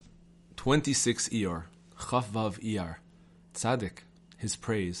26 Iyar, Chaf Vav Iyar, Tzaddik, his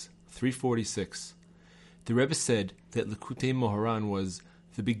praise, 346. The Rebbe said that Likutei Moharan was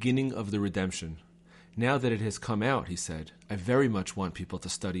the beginning of the redemption. Now that it has come out, he said, I very much want people to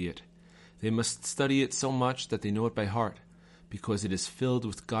study it. They must study it so much that they know it by heart, because it is filled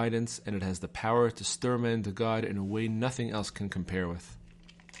with guidance and it has the power to stir men to God in a way nothing else can compare with.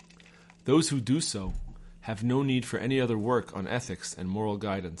 Those who do so have no need for any other work on ethics and moral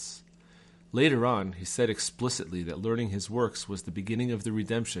guidance. Later on, he said explicitly that learning his works was the beginning of the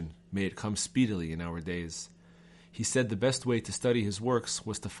redemption, may it come speedily in our days. He said the best way to study his works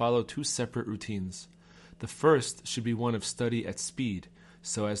was to follow two separate routines. The first should be one of study at speed,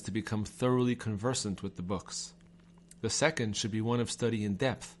 so as to become thoroughly conversant with the books. The second should be one of study in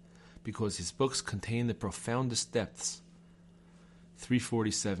depth, because his books contain the profoundest depths.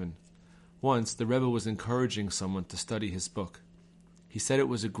 347. Once, the Rebbe was encouraging someone to study his book. He said it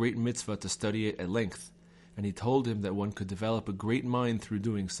was a great mitzvah to study it at length, and he told him that one could develop a great mind through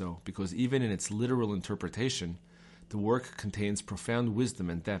doing so, because even in its literal interpretation, the work contains profound wisdom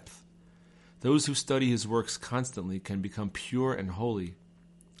and depth. Those who study his works constantly can become pure and holy,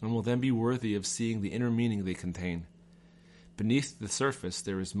 and will then be worthy of seeing the inner meaning they contain. Beneath the surface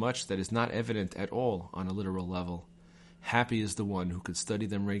there is much that is not evident at all on a literal level. Happy is the one who could study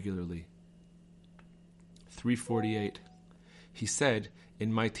them regularly. 348. He said,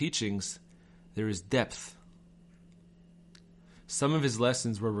 in my teachings, there is depth. Some of his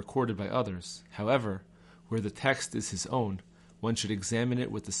lessons were recorded by others. However, where the text is his own, one should examine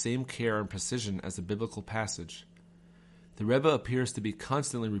it with the same care and precision as a biblical passage. The Rebbe appears to be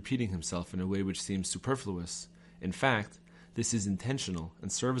constantly repeating himself in a way which seems superfluous. In fact, this is intentional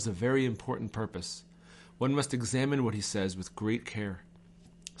and serves a very important purpose. One must examine what he says with great care.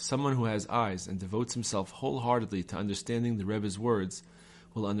 Someone who has eyes and devotes himself wholeheartedly to understanding the Rebbe's words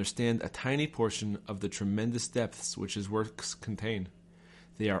will understand a tiny portion of the tremendous depths which his works contain.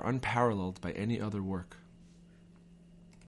 They are unparalleled by any other work.